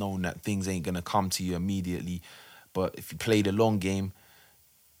known that things ain't gonna come to you immediately, but if you play the long game,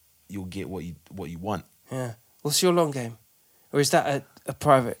 you'll get what you want. Yeah. What's your long game? Or is that a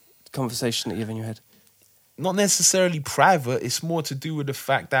private conversation that you have in your head? Not necessarily private. It's more to do with the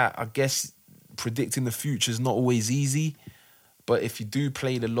fact that I guess predicting the future is not always easy. But if you do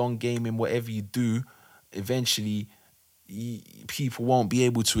play the long game in whatever you do, eventually people won't be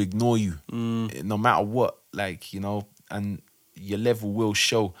able to ignore you, no matter what. Like, you know, and your level will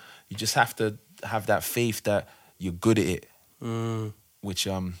show. You just have to have that faith that you're good at it, which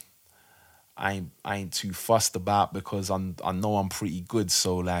I ain't too fussed about because I know I'm pretty good.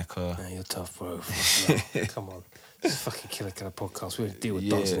 So like, yeah, you're tough, bro. No, come on, it's a fucking Killer podcast. We deal with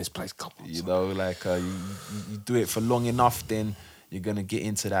dogs in this place. Come on, you know, like you do it for long enough, then you're gonna get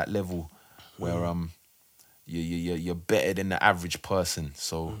into that level where you're better than the average person.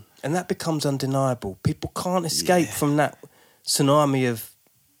 So and that becomes undeniable. People can't escape from that tsunami of,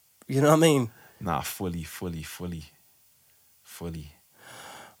 you know what I mean? Nah, fully.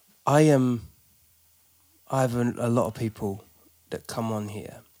 I have a lot of people that come on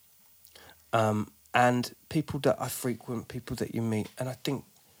here, and people that I frequent, people that you meet, and I think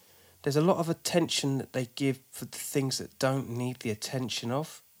there's a lot of attention that they give for the things that don't need the attention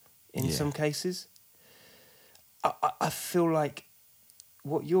of, in some cases. I feel like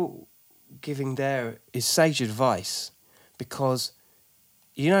what you're giving there is sage advice, because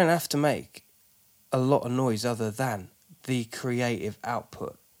you don't have to make a lot of noise other than the creative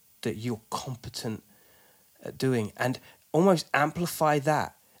output that you're competent at doing, and almost amplify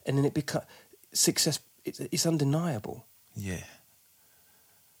that, and then it becomes success. It's undeniable. Yeah.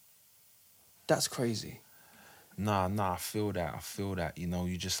 That's crazy. Nah, I feel that. You know,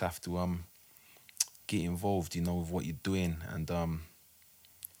 you just have to get involved, you know, with what you're doing, and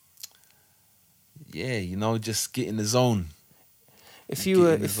yeah, you know, just get in the zone. If you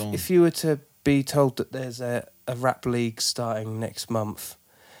were to be told that there's a rap league starting next month,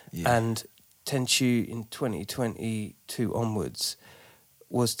 and Tenchu in 2022 onwards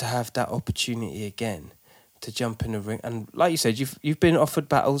was to have that opportunity again to jump in the ring, and like you said, you've been offered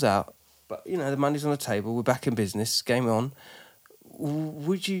battles out, but you know the money's on the table. We're back in business. Game on.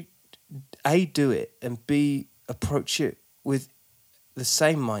 Would you A, do it, and B, approach it with the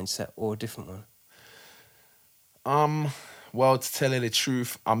same mindset or a different one? Well, to tell you the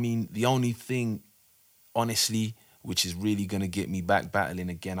truth, I mean, the only thing, honestly, which is really gonna get me back battling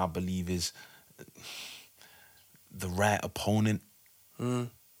again, I believe, is the right opponent.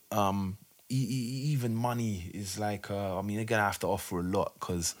 Even money is like, I mean, they're gonna have to offer a lot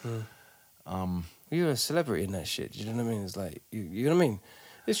because. You're a celebrity in that shit. You know what I mean? It's like you know what I mean.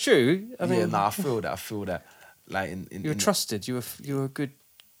 It's true. I mean, I feel that. Like you're trusted. You're a good,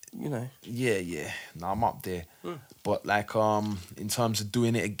 you know. Yeah. No, I'm up there. But like, in terms of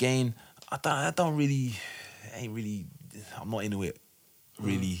doing it again, I don't really, I'm not into it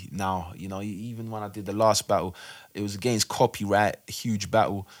really now. You know, even when I did the last battle, it was against Copyright, a huge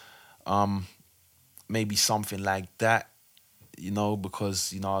battle. Maybe something like that, you know,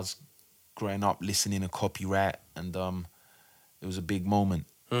 because, you know, I was growing up listening to Copyright, and it was a big moment.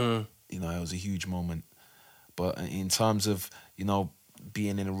 You know, it was a huge moment. But in terms of, you know,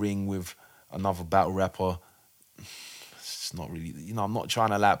 being in a ring with another battle rapper, it's not really, you know, I'm not trying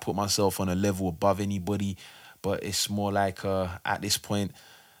to like put myself on a level above anybody, but it's more like at this point,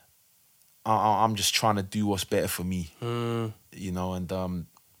 I'm just trying to do what's better for me. You know, and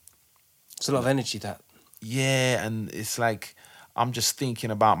it's a lot of energy, that. Yeah, and it's like I'm just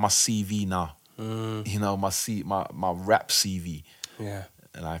thinking about my CV now. You know, my rap CV. Yeah.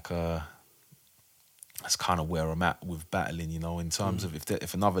 Like that's kind of where I'm at with battling. You know, in terms of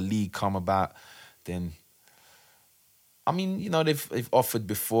if another league come about, then I mean, you know, they've offered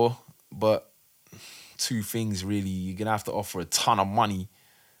before, but two things really. You're gonna have to offer a ton of money,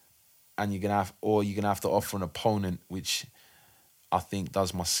 and you're gonna have to offer an opponent, which I think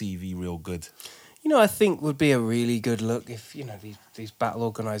does my CV real good. You know, I think would be a really good look if, you know, these battle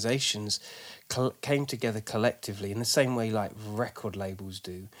organisations came together collectively in the same way like record labels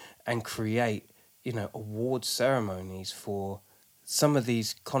do and create, you know, award ceremonies for some of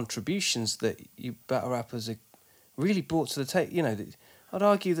these contributions that you battle rappers are really brought to the table. You know, I'd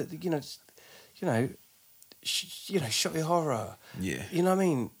argue that, Shotty Horror. Yeah. You know what I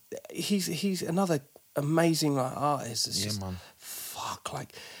mean? He's another amazing like artist. It's just, man. fuck,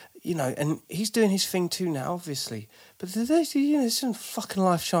 like, you know, and he's doing his thing too now, obviously. But there's some fucking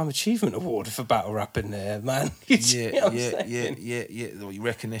lifetime achievement award for battle rap in there, man. Yeah. You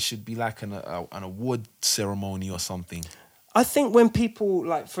reckon there should be like an award ceremony or something? I think when people,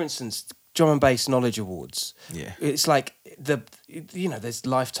 like, for instance, Drum and Bass Knowledge Awards, Yeah, it's like there's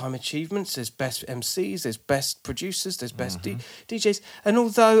lifetime achievements, there's best MCs, there's best producers, there's best DJs, and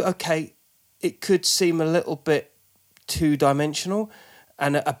although it could seem a little bit two-dimensional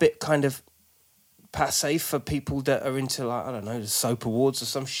and a bit kind of passé for people that are into, like, I don't know, the Soap Awards or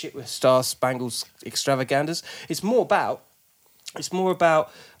some shit with Star Spangled Extravaganzas. It's more about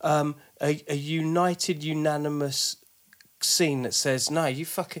a united, unanimous scene that says, no, you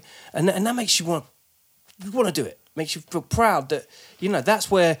fucking... And that makes you want to do it. Makes you feel proud that, you know, that's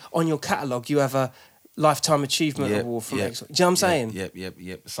where on your catalogue you have a Lifetime Achievement Award from X. Do you know what I'm saying?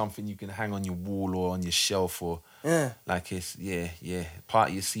 Yep. Something you can hang on your wall or on your shelf or... Yeah. Like it's, part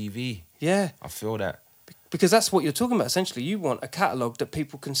of your CV. Yeah. I feel that. Because that's what you're talking about, essentially. You want a catalogue that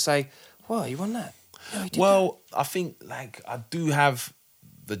people can say, wow, you won that. Yeah, you did Well, I think, like, I do have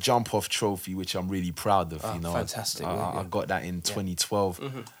the jump-off trophy, which I'm really proud of, Oh, you know. fantastic. I got that in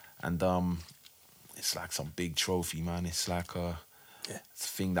 2012. And it's like some big trophy, man. It's like it's a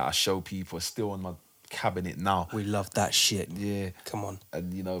thing that I show people. It's still on my cabinet now. We love that shit. Yeah. Come on.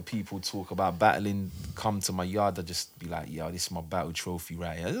 And, you know, people talk about battling, come to my yard, I just be like, yo, this is my battle trophy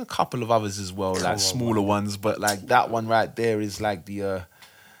right here. There's a couple of others as well, like smaller ones, but like that one right there is like the...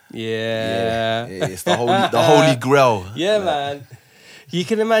 it's the holy grail. Yeah, man. You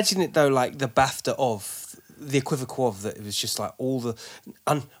can imagine it though, like the BAFTA of, the equivocal of that. It was just like all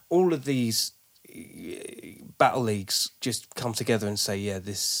of these battle leagues just come together and say, yeah,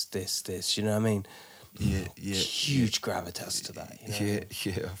 this. You know what I mean? Yeah. Huge gravitas to that. You know?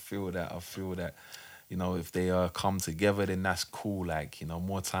 Yeah. I feel that. You know, if they come together, then that's cool. Like, you know,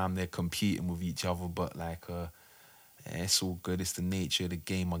 more time they're competing with each other, but like, it's all good. It's the nature of the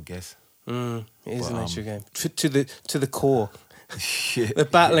game, I guess. It is the nature of the game. To the core. Yeah. They're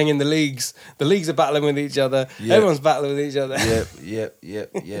battling in the leagues. The leagues are battling with each other. Yep. Everyone's battling with each other. Yep.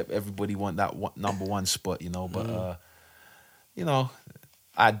 Everybody want that number one spot, you know. But you know,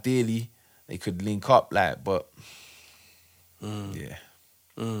 ideally they could link up, like. But yeah.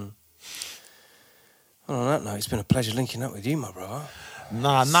 Well, on that note, it's been a pleasure linking up with you, my brother.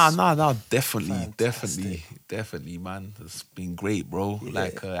 Nah. Definitely, man. It's been great, bro. Yeah.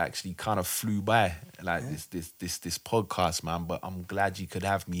 Like, actually, kind of flew by, like this podcast, man. But I'm glad you could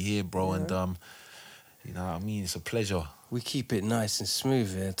have me here, bro. And you know what I mean. It's a pleasure. We keep it nice and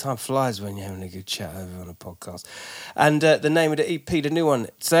smooth here. Time flies when you're having a good chat over on a podcast. And the name of the EP, the new one,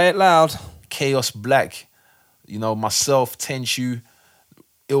 say it loud. Chaos Black. You know, myself, Tenchu,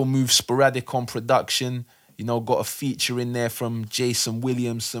 Ill Move Sporadic on production. You know, got a feature in there from Jason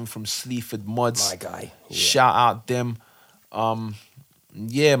Williamson from Sleaford Mods. My guy. Yeah. Shout out them.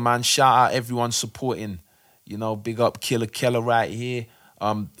 Yeah, man, shout out everyone supporting. You know, big up Killer Keller right here.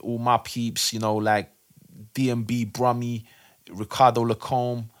 All my peeps, you know, like DMB Brummy, Ricardo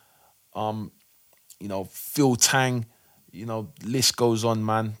Lacombe, you know, Phil Tang, you know, list goes on,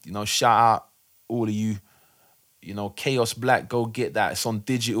 man. You know, shout out all of you. You know, Chaos Black, go get that. It's on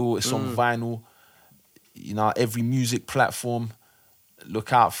digital, it's on vinyl. You know, every music platform.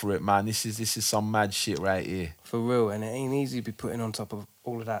 Look out for it, man. This is some mad shit right here. For real, and it ain't easy to be putting on top of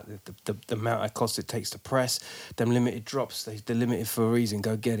all of that. The amount of cost it takes to press, them limited drops, they're limited for a reason.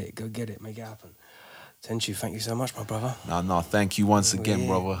 Go get it, make it happen. Tenchu, thank you so much, my brother. No, thank you once again,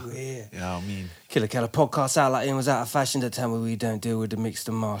 brother. Yeah. You know what I mean? Killer Keller podcast out like it was out of fashion. That time where we don't deal with the mixed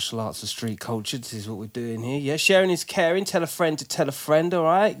and martial arts of street culture. This is what we're doing here. Yeah, sharing is caring. Tell a friend to tell a friend, all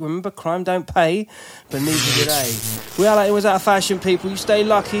right? Remember, crime don't pay, but neither do they. We are like it was out of fashion, people. You stay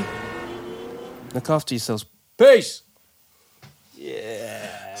lucky. Look after yourselves. Peace.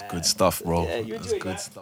 Yeah. It's good stuff, bro. Yeah, you It's enjoyed good that? stuff.